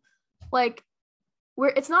through? Like,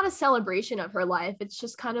 it's not a celebration of her life. It's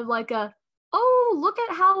just kind of like oh, look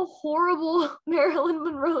at how horrible Marilyn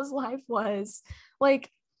Monroe's life was. Like,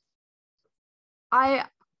 I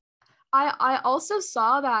also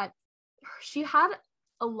saw that she had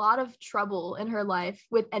a lot of trouble in her life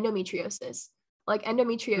with endometriosis. Like,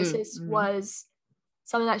 endometriosis was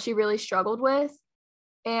something that she really struggled with.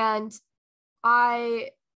 And I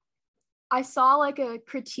saw like a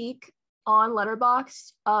critique on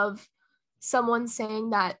Letterboxd of someone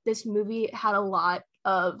saying that this movie had a lot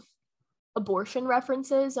of abortion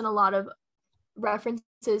references and a lot of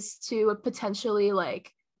references to a potentially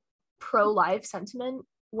like pro-life sentiment,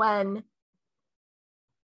 when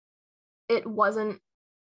it wasn't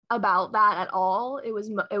about that at all. It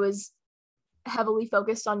was heavily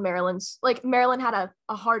focused on Marilyn's, like, Marilyn had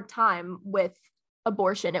a hard time with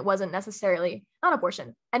abortion. It wasn't necessarily, not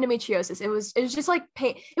abortion, endometriosis. It was just like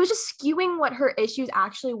pain. It was just skewing what her issues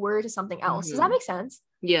actually were to something else. Does that make sense?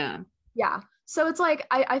 Yeah. So it's like,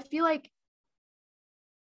 I feel like,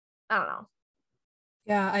 I don't know.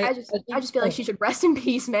 Yeah, I just feel like she should rest in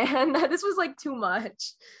peace, man. This was like too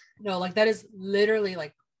much. No, like that is literally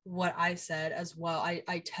like what I said as well.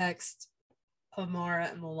 I text Amara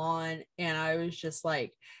and Milan, and I was just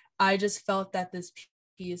like, I just felt that this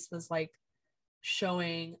piece was like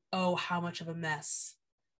showing, oh, how much of a mess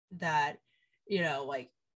that, like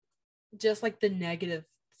just like the negative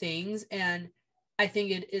things. And I think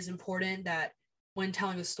it is important that when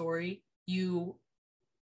telling a story, you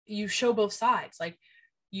show both sides. Like,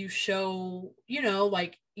 you show,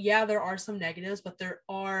 like, yeah, there are some negatives, but there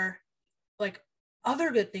are like other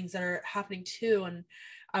good things that are happening too. And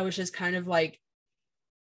I was just kind of like,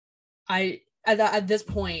 at this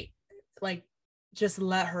point, like, just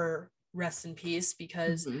let her rest in peace,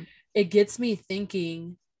 because it gets me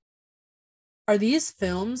thinking, are these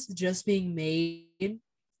films just being made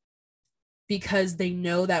because they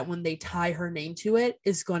know that when they tie her name to it,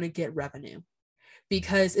 it's going to get revenue?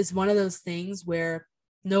 Because it's one of those things where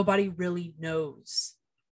nobody really knows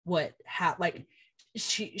what like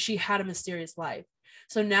she had a mysterious life.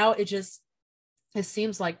 So now it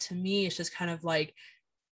seems like, to me, it's just kind of like,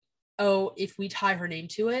 oh, if we tie her name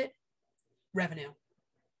to it, revenue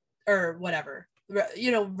or whatever,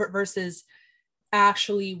 versus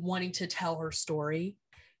actually wanting to tell her story.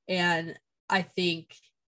 And I think,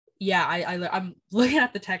 yeah, I'm looking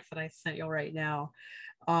at the text that I sent you right now.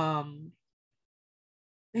 And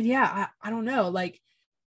yeah, I don't know, like,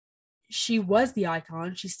 she was the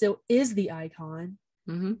icon, she still is the icon.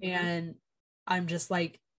 And I'm just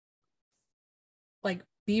like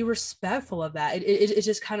be respectful of that. It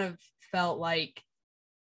just kind of felt like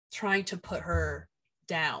trying to put her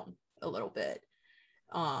down a little bit.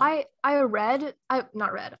 I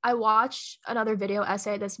watched another video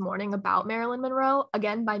essay this morning about Marilyn Monroe,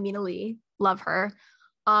 again by Mina Lee. Love her.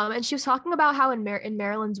 And she was talking about how in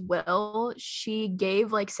Marilyn's will, she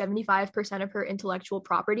gave like 75% of her intellectual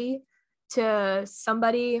property to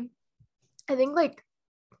somebody, I think like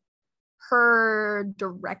her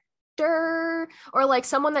director or like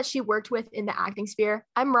someone that she worked with in the acting sphere.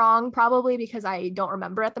 I'm wrong probably because I don't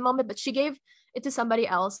remember at the moment, but she gave it to somebody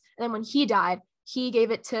else. And then when he died, he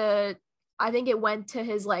gave it to, I think it went to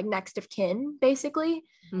his like next of kin, basically.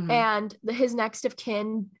 And his next of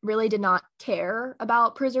kin really did not care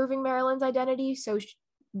about preserving Marilyn's identity. So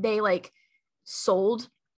they like sold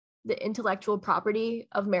the intellectual property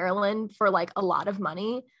of Marilyn for like a lot of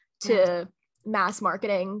money to mass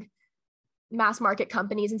market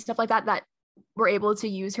companies and stuff like that were able to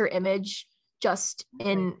use her image just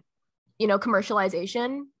in,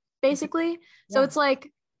 commercialization. basically. So it's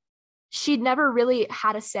like she'd never really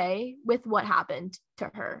had a say with what happened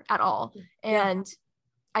to her at all. And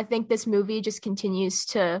I think this movie just continues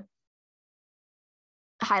to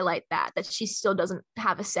highlight that she still doesn't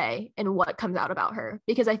have a say in what comes out about her,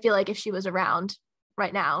 because I feel like if she was around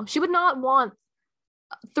right now, she would not want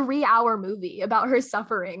a 3-hour movie about her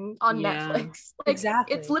suffering on Netflix. Like,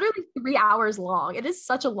 exactly. It's literally 3 hours long. It is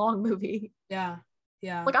such a long movie. Yeah.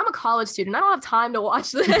 Like, I'm a college student. I don't have time to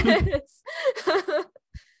watch this.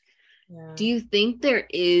 Do you think there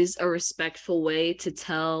is a respectful way to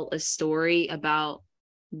tell a story about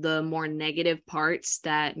the more negative parts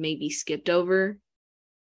that may be skipped over?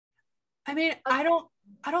 I mean, I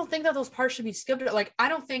don't think that those parts should be skipped. Like, I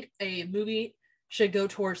don't think a movie should go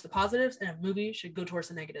towards the positives and a movie should go towards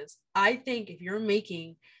the negatives. I think if you're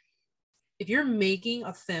making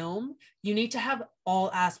a film, you need to have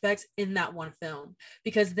all aspects in that one film,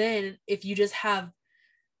 because then if you just have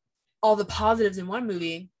all the positives in one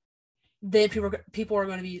movie, then people are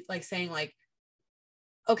going to be like saying like,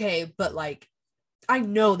 okay, but like, I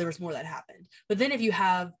know there was more that happened. But then if you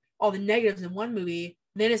have all the negatives in one movie,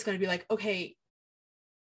 then it's going to be like, okay,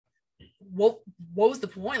 what was the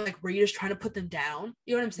point? Like, were you just trying to put them down?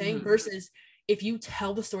 You know what I'm saying? Versus if you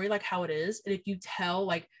tell the story like how it is, and if you tell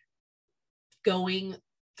like going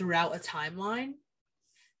throughout a timeline,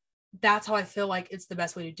 that's how I feel like it's the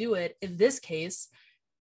best way to do it. In this case,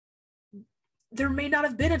 there may not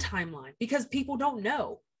have been a timeline because people don't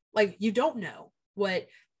know. Like, you don't know what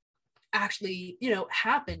actually,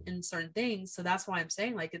 happened in certain things. So that's why I'm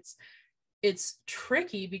saying like it's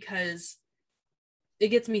tricky, because it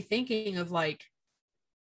gets me thinking of like,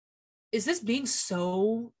 is it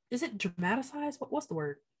dramatized? What's the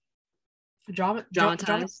word?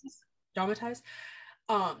 Dramatized. Dramatized.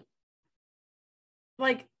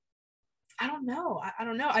 Like, I don't know. I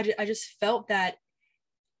don't know. I just felt that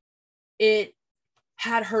it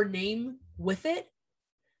had her name with it,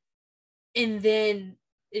 and then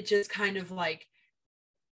it just kind of like,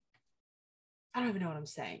 I don't even know what I'm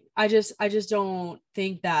saying. I just don't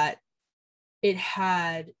think that it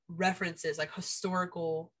had references, like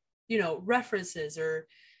historical, references or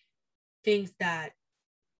things that,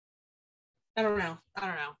 I don't know.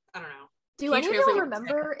 Do any of you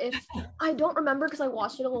remember I don't remember because I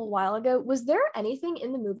watched it a little while ago. Was there anything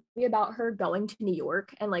in the movie about her going to New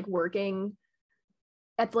York and like working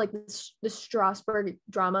at like the Strasberg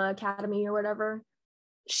Drama Academy or whatever?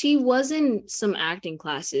 She was in some acting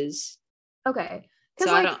classes. Okay.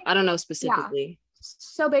 So like, I don't know specifically. Yeah.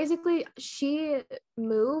 So basically she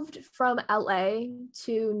moved from LA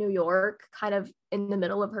to New York kind of in the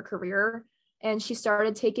middle of her career, and she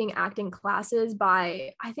started taking acting classes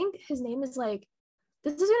by, I think his name is like,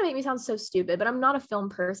 this is gonna make me sound so stupid, but I'm not a film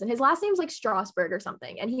person. His last name's like Strasberg or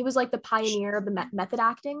something, and he was like the pioneer of the method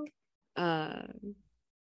acting.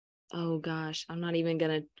 Oh gosh, I'm not even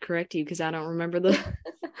gonna correct you because I don't remember the.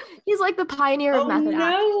 He's like the pioneer of method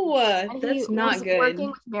acting. No, that's not good.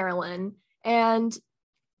 Working with Marilyn, and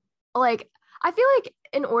like I feel like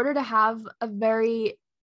in order to have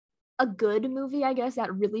a good movie, I guess,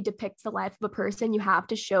 that really depicts the life of a person, you have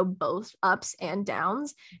to show both ups and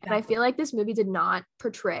downs. And I feel like this movie did not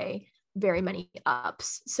portray very many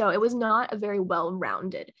ups. So it was not a very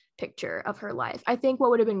well-rounded picture of her life. I think what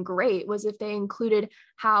would have been great was if they included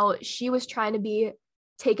how she was trying to be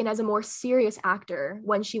taken as a more serious actor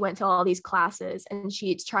when she went to all these classes and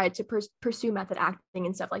she tried to pursue method acting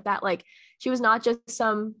and stuff like that. Like, she was not just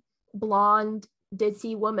some blonde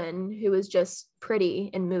ditzy woman who was just pretty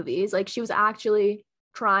in movies. Like, she was actually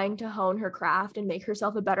trying to hone her craft and make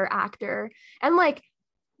herself a better actor. And like,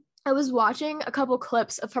 I was watching a couple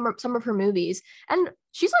clips of some of her movies, and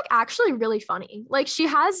she's like actually really funny. Like, she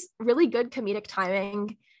has really good comedic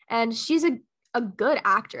timing, and she's a good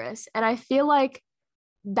actress. And I feel like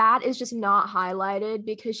that is just not highlighted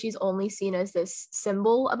because she's only seen as this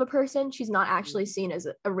symbol of a person. She's not actually seen as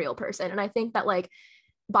a real person. And I think that like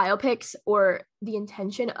biopics, or the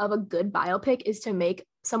intention of a good biopic, is to make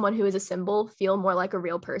someone who is a symbol feel more like a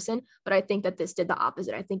real person. But I think that this did the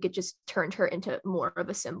opposite. I think it just turned her into more of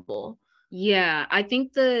a symbol. Yeah, I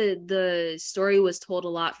think the story was told a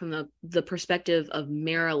lot from the perspective of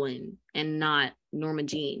Marilyn and not Norma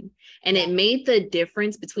Jean. And it made the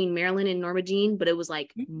difference between Marilyn and Norma Jean, but it was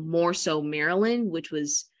like more so Marilyn, which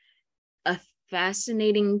was a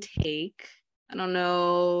fascinating take. I don't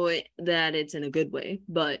know that it's in a good way,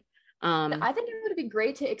 but I think it would be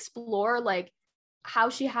great to explore like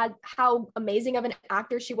how amazing of an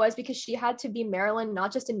actor she was, because she had to be Marilyn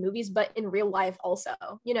not just in movies but in real life also,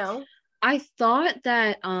 you know? I thought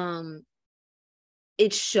that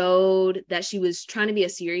it showed that she was trying to be a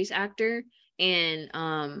serious actor, and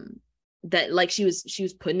that like she was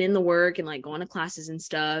putting in the work and like going to classes and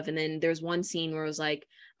stuff. And then there's one scene where it was like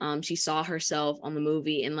she saw herself on the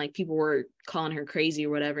movie and like people were calling her crazy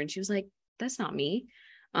or whatever, and she was like, that's not me.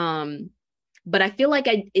 But I feel like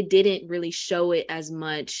it didn't really show it as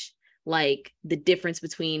much, like the difference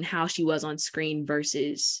between how she was on screen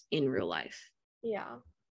versus in real life. Yeah,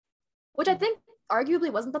 which I think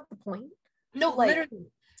arguably wasn't that the point. No, like, literally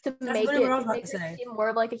to make it seem more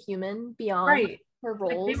of like a human beyond her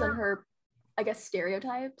roles and her, I guess,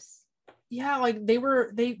 stereotypes. Yeah, like they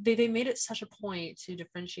made it such a point to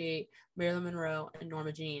differentiate Marilyn Monroe and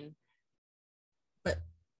Norma Jean, but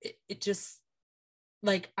it just,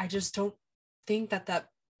 like, I just don't think that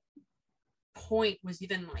point was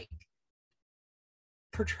even like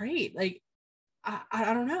portrayed. Like,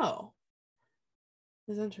 I don't know.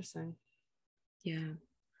 It's interesting. Yeah.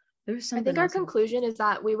 I think our conclusion is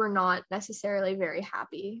that we were not necessarily very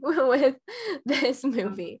happy with this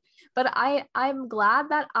movie, but I'm glad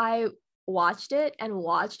that I watched it and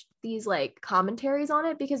watched these like commentaries on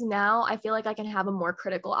it, because now I feel like I can have a more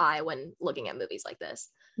critical eye when looking at movies like this.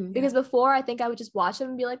 Mm-hmm. Because before, I think I would just watch them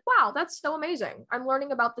and be like, wow, that's so amazing, I'm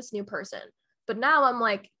learning about this new person. But now I'm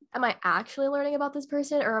like, am I actually learning about this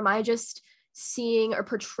person, or am I just seeing a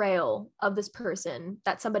portrayal of this person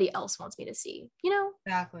that somebody else wants me to see, you know?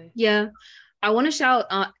 Exactly. Yeah. I want to shout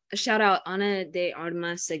out Ana de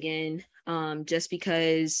Armas again, just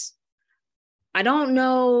because I don't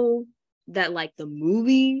know that like the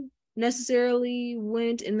movie necessarily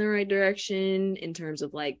went in the right direction in terms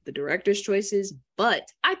of like the director's choices, but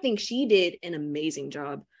I think she did an amazing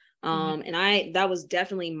job. And that was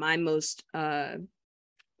definitely my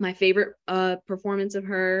favorite performance of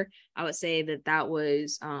her. I would say that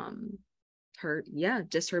was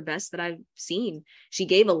just her best that I've seen. She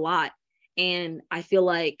gave a lot, and I feel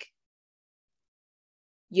like,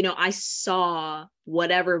 you know, I saw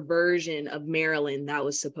whatever version of Marilyn that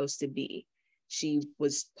was supposed to be. She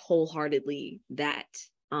was wholeheartedly that,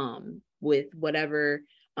 with whatever,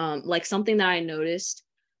 like something that I noticed,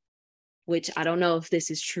 which I don't know if this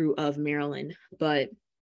is true of Marilyn, but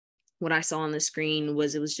what I saw on the screen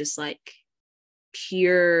was, it was just like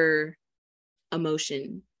pure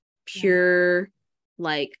emotion, pure,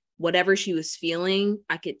 like whatever she was feeling,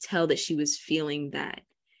 I could tell that she was feeling that.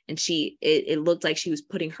 And it looked like she was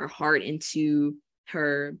putting her heart into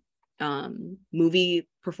her movie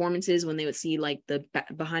performances, when they would see like the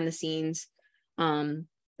behind the scenes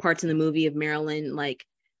parts in the movie of Marilyn, like,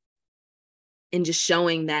 and just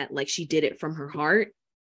showing that like she did it from her heart.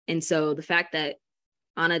 And so the fact that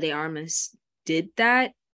Ana de Armas did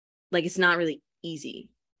that, like, it's not really easy.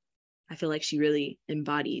 I feel like she really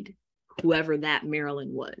embodied whoever that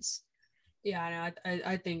Marilyn was. Yeah,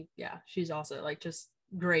 I think, yeah, she's also like just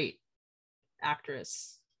great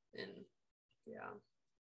actress. And yeah.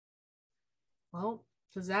 Well,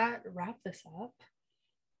 does that wrap this up?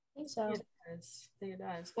 I think so. I think it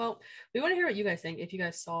does. Well, we want to hear what you guys think. If you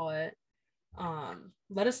guys saw it,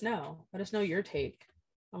 let us know. Let us know your take.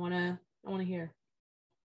 I want to hear.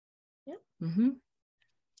 Yeah. Mm-hmm.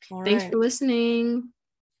 Thanks for listening.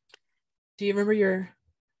 Do you remember your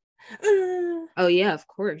Oh yeah, of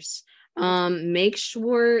course. Make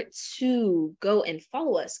sure to go and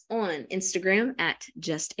follow us on Instagram at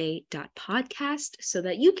justa.podcast so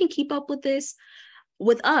that you can keep up with this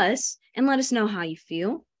with us and let us know how you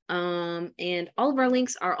feel. And all of our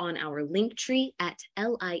links are on our link tree at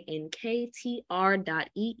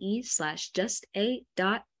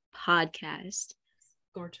linktr.ee/justa.podcast.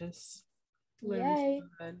 Gorgeous. Yay. So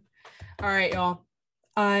good. All right, y'all.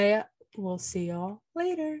 I will see y'all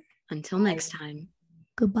later. Until next time.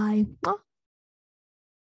 Goodbye.